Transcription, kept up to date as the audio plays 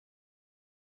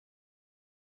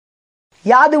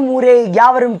யாதும் ஊரே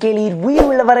யாவரும் கேளீர், உயிர்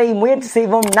உள்ளவரை முயற்சி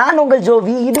செய்வோம். நான் உங்கள்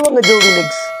ஜோவி, இது உங்கள் ஜோவி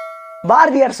லிக்ஸ்.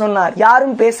 பாரதியார் சொன்னார்,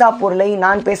 யாரும் பேசா பொருளை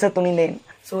நான் பேச துணிந்தேன்.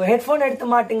 ஸோ ஹெட்ஃபோன் எடுத்து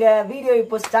மாட்டுங்க, வீடியோ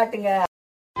இப்போ ஸ்டார்ட்டுங்க.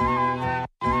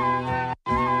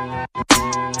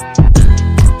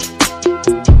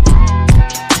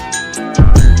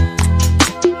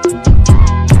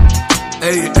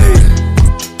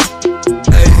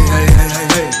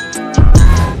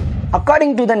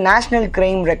 According to the National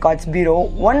Crime Records Bureau,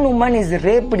 one woman is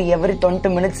raped every 20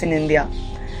 minutes in India.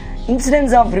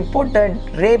 Incidents of reported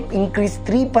rape increased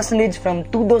 3% from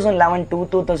 2011 to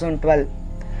 2012.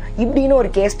 இப்படின்னு ஒரு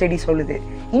கேஸ் ஸ்டடி சொல்லுது.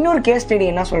 இன்னொரு கேஸ் ஸ்டடி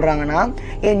என்ன சொல்றாங்கன்னா,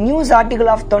 a news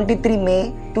article of 23 May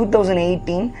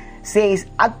 2018 says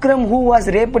Akram, who was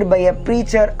raped by a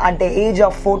preacher at the age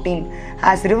of 14,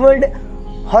 has revealed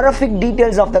horrific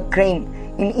details of the crime.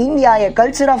 In India, a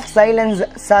culture of silence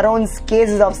surrounds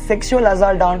cases of sexual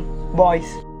assault on boys.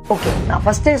 Okay, நான்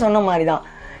ஃபர்ஸ்டே சொன்ன மாதிரி தான்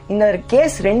இந்த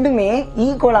case ரெண்டுமே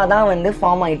ஈக்குவலாக தான் வந்து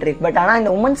ஃபார்ம் ஆகிட்டு இருக்கு. பட் ஆனால்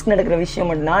இந்த உமன்ஸ்க்கு நடக்கிற விஷயம்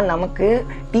மட்டும்தான் நமக்கு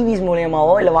டிவிஸ்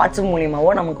மூலியமாவோ இல்லை வாட்ஸ்அப் மூலியமாவோ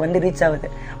நமக்கு வந்து ரீச் ஆகுது.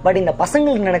 பட் இந்த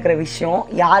பசங்களுக்கு நடக்கிற விஷயம்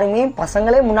யாருமே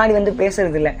பசங்களே முன்னாடி வந்து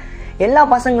பேசுறது இல்லை. எல்லா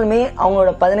பசங்களுமே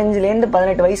அவங்களோட 15லேருந்து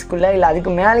 18 வயசுக்குள்ள இல்லை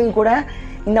அதுக்கு மேலேயும் கூட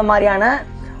இந்த மாதிரியான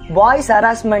பாய்ஸ்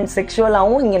ஹராஸ்மெண்ட்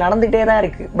செக்ஷுவலாகவும் இங்கே நடந்துகிட்டே தான்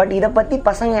இருக்குது. பட் இதை பற்றி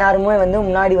பசங்க யாருமே வந்து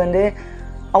முன்னாடி வந்து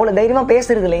அவ்வளோ தைரியமாக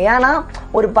பேசுறது இல்லை. ஏன்னா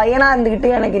ஒரு பையனாக இருந்துக்கிட்டு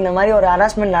எனக்கு இந்த மாதிரி ஒரு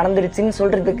ஹராஸ்மெண்ட் நடந்துருச்சுன்னு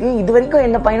சொல்கிறதுக்கு இது வரைக்கும்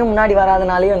எந்த பையனும் முன்னாடி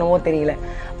வராதனாலேயோ என்னவோ தெரியல.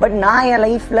 பட் நான் என்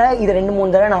லைஃப்பில் இது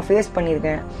 2-3 தடவை நான் ஃபேஸ்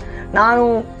பண்ணியிருக்கேன்.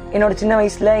 நானும் என்னோட சின்ன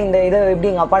வயசில் இந்த இதை எப்படி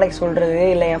எங்கள் அப்பாடைக்கு சொல்கிறது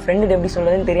இல்லை என் ஃப்ரெண்டுகிட்ட எப்படி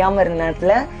சொல்கிறதுன்னு தெரியாமல் இருந்த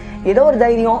நேரத்தில் ஏதோ ஒரு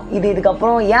தைரியம்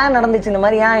இதுக்கப்புறம் ஏன் நடந்துச்சு, இந்த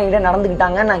மாதிரி ஏன் என்கிட்ட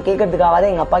நடந்துக்கிட்டாங்க நான் கேட்கறதுக்காக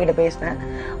எங்கள் அப்பா கிட்ட பேசினேன்.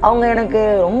 அவங்க எனக்கு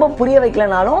ரொம்ப புரிய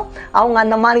வைக்கலனாலும் அவங்க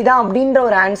அந்த மாதிரி தான் அப்படின்ற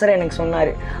ஒரு ஆன்சரை எனக்கு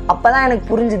சொன்னார். அப்போ தான் எனக்கு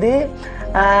புரிஞ்சுது,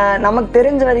 நமக்கு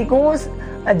தெரிஞ்ச வரைக்கும்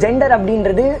ஜெண்டர்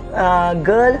அப்படின்றது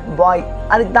கேர்ள் பாய்,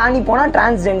 அதுக்கு தாண்டி போனால்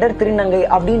டிரான்ஸ்ஜெண்டர் திருநங்கை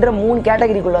அப்படின்ற 3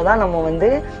 கேட்டகரிக்குள்ளே தான் நம்ம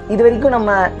வந்து இது வரைக்கும்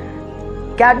நம்ம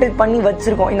கேட்டல் பண்ணி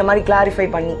வச்சுருக்கோம், இந்த மாதிரி கிளாரிஃபை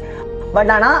பண்ணி.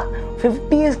 பட் ஆனால்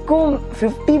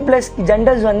 50+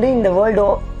 ஜெண்டர்ஸ் வந்து இந்த வேர்ல்டு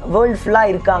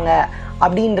ஃபுல்லாக இருக்காங்க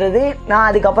அப்படின்றது நான்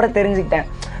அதுக்கப்புறம் தெரிஞ்சுக்கிட்டேன்.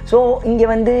 ஸோ இங்கே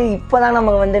வந்து இப்போ தான்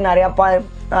நம்ம வந்து நிறையா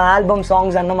ஆல்பம்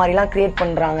சாங்ஸ் அந்த மாதிரிலாம் க்ரியேட்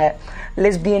பண்ணுறாங்க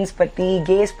லெஸ்பியன்ஸ் பற்றி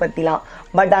கேஸ் பற்றிலாம்.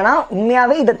 பட் ஆனால்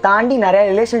உண்மையாகவே இதை தாண்டி நிறையா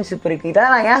ரிலேஷன்ஷிப் இருக்குது.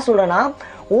 இதெல்லாம் நான் ஏன் சொல்கிறேன்னா,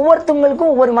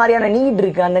 ஒவ்வொருத்தவங்களுக்கும் ஒவ்வொரு மாதிரியான நீட்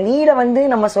இருக்குது. அந்த நீடை வந்து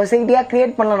நம்ம சொசைட்டியாக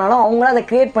க்ரியேட் பண்ணலனாலும் அவங்களும் அதை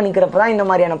க்ரியேட் பண்ணிக்கிறப்ப தான் இந்த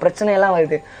மாதிரியான பிரச்சனையெல்லாம்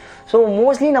வருது. ஸோ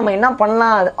மோஸ்ட்லி நம்ம என்ன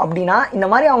பண்ணலாம் அப்படின்னா, இந்த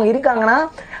மாதிரி அவங்க இருக்காங்கன்னா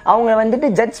அவங்க வந்துட்டு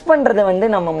ஜட்ஜ் பண்ணுறதை வந்து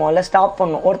நம்ம முதல்ல ஸ்டாப்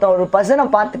பண்ணணும். ஒரு பர்சனை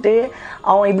பார்த்துட்டு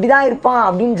அவன் இப்படி தான் இருப்பான்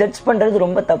அப்படின்னு ஜட்ஜ் பண்ணுறது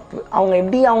ரொம்ப தப்பு.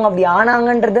 அவங்க அப்படி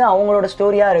ஆனாங்கன்றது அவங்களோட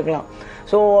ஸ்டோரியாக இருக்கலாம்.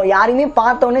 ஸோ யாரையுமே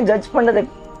பார்த்தோன்னே ஜட்ஜ் பண்ணுறதை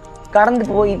கடந்து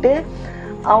போயிட்டு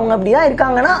அவங்க அப்படி தான்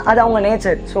இருக்காங்கன்னா அது அவங்க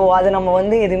நேச்சர். ஸோ அதை நம்ம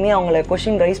வந்து எதுவுமே அவங்கள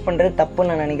கொஷின் ரைஸ் பண்ணுறது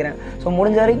தப்புன்னு நான் நினைக்கிறேன். ஸோ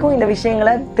முடிஞ்ச வரைக்கும் இந்த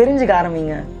விஷயங்களை தெரிஞ்சுக்க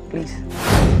ஆரம்பிங்க ப்ளீஸ்.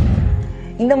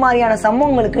 இந்த மாதிரியான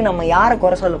சம்பவங்களுக்கு நம்ம யாரை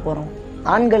குறை சொல்ல போகிறோம்?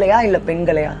 ஆண்களையா இல்லை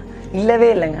பெண்களையா? இல்லவே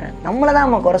இல்லைங்க, நம்மளை தான்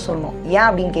நம்ம குறை சொல்லணும். ஏன்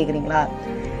அப்படின்னு கேட்குறீங்களா?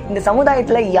 இந்த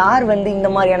சமுதாயத்தில் யார் வந்து இந்த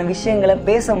மாதிரியான விஷயங்களை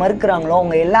பேச மறுக்கிறாங்களோ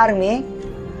அவங்க எல்லாருமே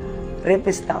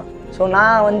ரேபிஸ்ட் தான். ஸோ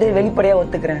நான் வந்து வெளிப்படையாக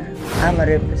ஒத்துக்கிறேன், ஐம் அ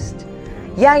ரேபிஸ்ட்.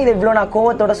 ஏன் இதை இவ்வளோ நான்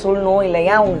கோவத்தோட சொல்லணும், இல்லை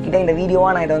ஏன் உங்ககிட்ட இந்த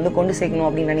வீடியோவாக நான் இதை வந்து கொண்டு சேர்க்கணும்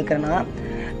அப்படின்னு நினைக்கிறேன்னா,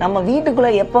 நம்ம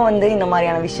வீட்டுக்குள்ளே எப்போ வந்து இந்த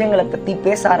மாதிரியான விஷயங்களை பற்றி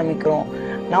பேச ஆரம்பிக்கிறோம்,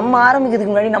 நம்ம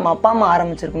ஆரம்பிக்கிறதுக்கு முன்னாடி நம்ம அப்பா அம்மா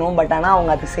ஆரம்பிச்சிருக்கணும். பட் ஆனால்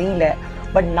அவங்க அது செய்யலை.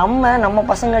 பட் நம்ம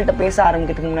பசங்கள்கிட்ட பேச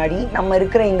ஆரம்பிக்கிறதுக்கு முன்னாடி நம்ம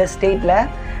இருக்கிற இந்த ஸ்டேட்டில்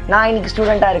நான் இன்னைக்கு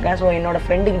ஸ்டூடெண்ட்டாக இருக்கேன். ஸோ என்னோடய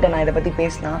ஃப்ரெண்டுக்கிட்ட நான் இதை பற்றி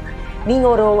பேசினா,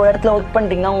 நீங்கள் ஒரு இடத்துல ஒர்க்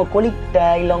பண்ணுறீங்கன்னா உங்கள் கொலிக்கிட்ட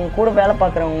இல்லை உங்கள் கூட வேலை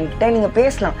பார்க்குறவங்ககிட்ட நீங்கள்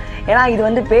பேசலாம். ஏன்னா இது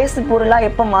வந்து பேசு பொருளாக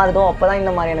எப்போ மாறுதோ அப்போ தான்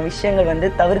இந்த மாதிரியான விஷயங்கள் வந்து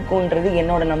தவிர்க்குன்றது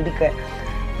என்னோட நம்பிக்கை.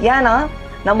 ஏன்னா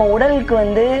நம்ம உடலுக்கு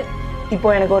வந்து இப்போ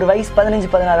எனக்கு ஒரு வயசு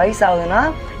 15-16 வயசு ஆகுதுன்னா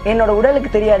என்னோட உடலுக்கு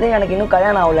தெரியாது எனக்கு இன்னும்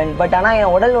கல்யாணம் ஆகலன்னு. பட் ஆனால்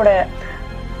என் உடலோட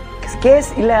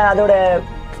கேஸ் இல்லை அதோட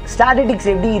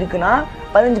ஸ்டாட்டிஸ்டிக்ஸ் எப்படி இருக்குன்னா,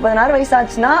 15-16 வயசு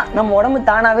ஆச்சுன்னா நம்ம உடம்பு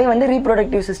தானாகவே வந்து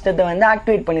ரீப்ரொடக்டிவ் சிஸ்டத்தை வந்து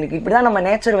ஆக்டிவேட் பண்ணியிருக்கு. இப்படி தான் நம்ம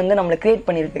நேச்சர் வந்து நம்மளை கிரியேட்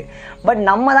பண்ணியிருக்கு. பட்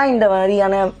நம்ம தான் இந்த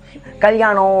மாதிரியான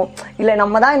கல்யாணம் இல்லை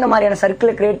நம்ம தான் இந்த மாதிரியான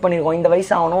சர்க்கிளை கிரியேட் பண்ணியிருக்கோம். இந்த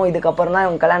வயசு ஆகணும், இதுக்கப்புறம் தான்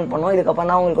இவங்க கல்யாணம் பண்ணணும், இதுக்கப்புறம்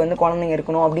தான் அவங்களுக்கு வந்து குழந்தைங்க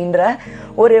இருக்கணும் அப்படின்ற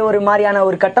ஒரு மாதிரியான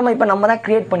ஒரு கட்டமைப்பை நம்ம தான்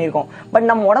கிரியேட் பண்ணியிருக்கோம். பட்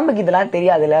நம்ம உடம்புக்கு இதெல்லாம்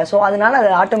தெரியாதுல்ல. ஸோ அதனால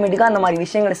அது ஆட்டோமேட்டிக்காக அந்த மாதிரி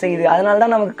விஷயங்களை செய்யுது. அதனால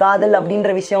தான் நமக்கு காதல்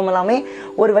அப்படின்ற விஷயம் எல்லாமே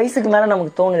ஒரு வயசுக்கு மேலே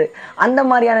நமக்கு தோணுது. அந்த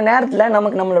மாதிரியான நேரத்தில்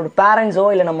நமக்கு நம்மளோட பேரண்ட்ஸோ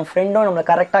இல்லை நம்ம ஃப்ரெண்டோ நம்மளை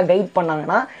கரெக்டாக கைட்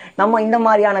பண்ணாங்கன்னா நம்ம இந்த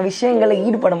மாதிரியான விஷயங்களை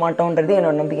ஈடுபட மாட்டோன்றது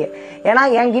என்னோட நம்பிக்கை. ஏன்னா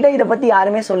என்கிட்ட இதை பற்றி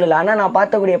யாருமே சொல்லலை. ஆனால் நான்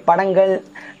பார்த்தக்கூடிய படங்கள்,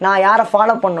 நான் யாரை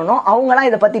ஃபாலோ பண்ணனோ அவங்களாம்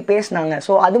இதை பற்றி பேசினாங்க.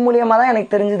 ஸோ அது மூலியமாக தான்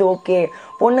எனக்கு தெரிஞ்சது, ஓகே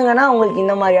பொண்ணுங்கன்னா அவங்களுக்கு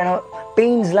இந்த மாதிரியான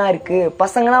பெயின்ஸ்லாம் இருக்குது,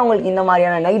 பசங்களாம் அவங்களுக்கு இந்த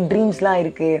மாதிரியான நைட் ட்ரீம்ஸ்லாம்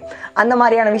இருக்குது, அந்த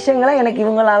மாதிரியான விஷயங்களை எனக்கு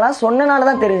இவங்களாலாம் சொன்னனால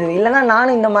தான் தெரிஞ்சுது. இல்லைனா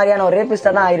நானும் இந்த மாதிரியான ஒரு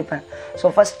ரேபிஸ்டாக தான் ஆயிருப்பேன். ஸோ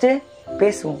ஃபஸ்ட்டு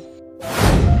பேசுவோம்.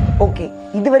 ஓகே,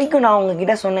 இது வரைக்கும் நான்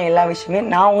உங்ககிட்ட சொன்ன எல்லா விஷயமே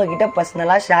நான் உங்ககிட்ட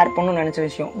பர்சனலாக ஷேர் பண்ணணும்னு நினச்ச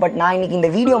விஷயம். பட் நான் இன்னைக்கு இந்த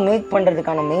வீடியோ மேக்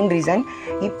பண்ணுறதுக்கான மெயின் ரீசன்,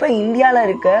 இப்போ இந்தியாவில்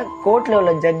இருக்க கோர்ட்டில்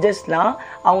உள்ள ஜட்ஜஸ்லாம்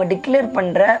அவங்க டிக்ளேர்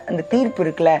பண்ணுற அந்த தீர்ப்பு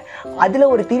இருக்குல்ல,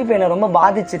 அதில் ஒரு தீர்ப்பு என்னை ரொம்ப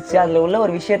பாதிச்சிருச்சு. அதில் உள்ள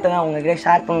ஒரு விஷயத்தை தான் உங்ககிட்ட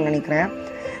ஷேர் பண்ணணும்னு நினைக்கிறேன்.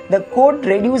 The court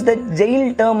reduced the jail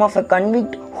term of a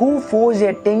convict who forced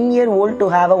a 10-year-old to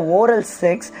have a oral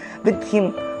sex with him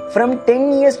from 10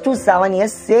 years to 7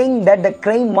 years, saying that the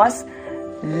crime was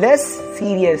less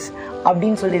serious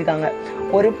அப்படின்னு சொல்லியிருக்காங்க.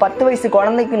 ஒரு 10 வயசு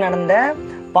குழந்தைக்கு நடந்த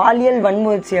பாலியல்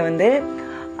வன்முறையை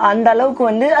அந்த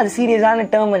அளவுக்கு அது சீரியஸான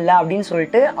டேர்ம் இல்லை அப்படின்னு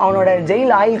சொல்லிட்டு அவனோட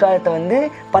ஜெயில் ஆயுள் காலத்தை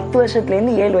 10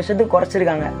 வருஷத்துலேருந்து 7 வருஷத்துக்கு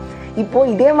குறைச்சிருக்காங்க.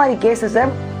 இப்போது இதே மாதிரி கேசஸை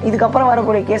இதுக்கப்புறம்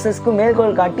வரக்கூடிய கேசஸ்க்கு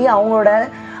மேற்கோள் காட்டி அவங்களோட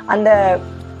அந்த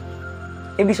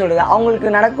எப்படி சொல்கிறது,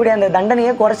 அவங்களுக்கு நடக்கக்கூடிய அந்த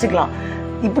தண்டனையை குறைச்சிக்கலாம்.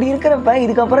 இப்படி இருக்கிறப்ப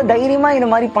இதுக்கப்புறம் தைரியமாக இந்த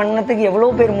மாதிரி பண்ணதுக்கு எவ்வளோ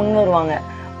பேர் முன் வருவாங்க.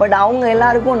 பட் அவங்க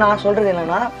எல்லாருக்கும் நான் சொல்கிறது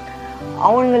என்னென்னா,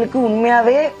 அவங்களுக்கு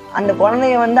உண்மையாகவே அந்த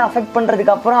குழந்தைய அஃபெக்ட்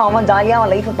பண்ணுறதுக்கு அப்புறம் அவன் ஜாலியாக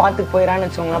அவன் லைஃப்பை பார்த்துட்டு போயிடறான்னு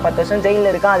வச்சுக்கோங்களேன். 10 வருஷம்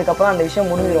ஜெயிலில் இருக்கான், அதுக்கப்புறம் அந்த விஷயம்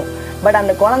முடிஞ்சிடும். பட்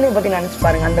அந்த குழந்தைய பற்றி நினச்சி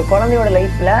பாருங்கள், அந்த குழந்தையோட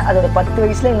லைஃப்பில் அதோட 10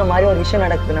 வயசில் இந்த மாதிரி ஒரு விஷயம்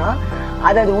நடக்குதுன்னா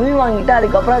அது உள் வாங்கிட்டு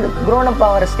அதுக்கப்புறம் அது க்ரோனப்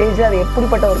ஆகிற ஸ்டேஜில் அது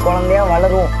எப்படிப்பட்ட ஒரு குழந்தையாக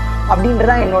வளரும்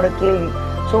அப்படின்றதான் என்னோட கேள்வி.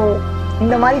 ஸோ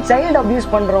இந்த மாதிரி சைல்டு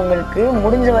அப்யூஸ் பண்ணுறவங்களுக்கு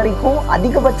முடிஞ்ச வரைக்கும்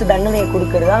அதிகபட்ச தண்டனையை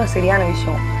கொடுக்கறது தான் சரியான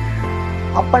விஷயம்.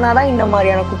 அப்போனா தான் இந்த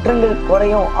மாதிரியான குற்றங்கள்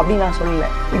குறையும் அப்படின்னு நான் சொல்லலை.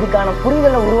 இதுக்கான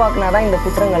புரிதலை உருவாக்குனா தான் இந்த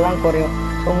குற்றங்கள்லாம் குறையும்.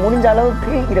 ஸோ முடிஞ்ச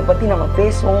அளவுக்கு இதை பற்றி நம்ம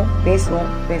பேசுவோம்.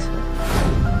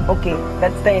 Okay,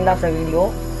 that's the end of the video.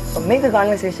 So make a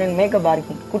conversation, make a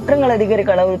parking. குற்றங்கள்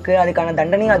அதிகரிக்க அளவுக்கு அதுக்கான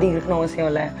தண்டனையும் அதிகரிக்கணும் அவசியம்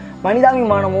இல்லை.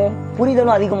 மனிதாபிமானமும்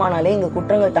புரிதலும் அதிகமானாலே இங்கே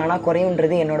குற்றங்கள் தானாக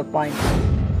குறையுன்றது என்னோட point.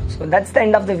 So that's the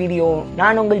end of the video.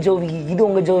 நான் உங்கள் ஜோவி, இது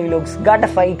உங்கள் Jovi looks. Got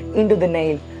a fight into the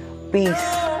nail. Peace,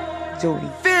 Jovi.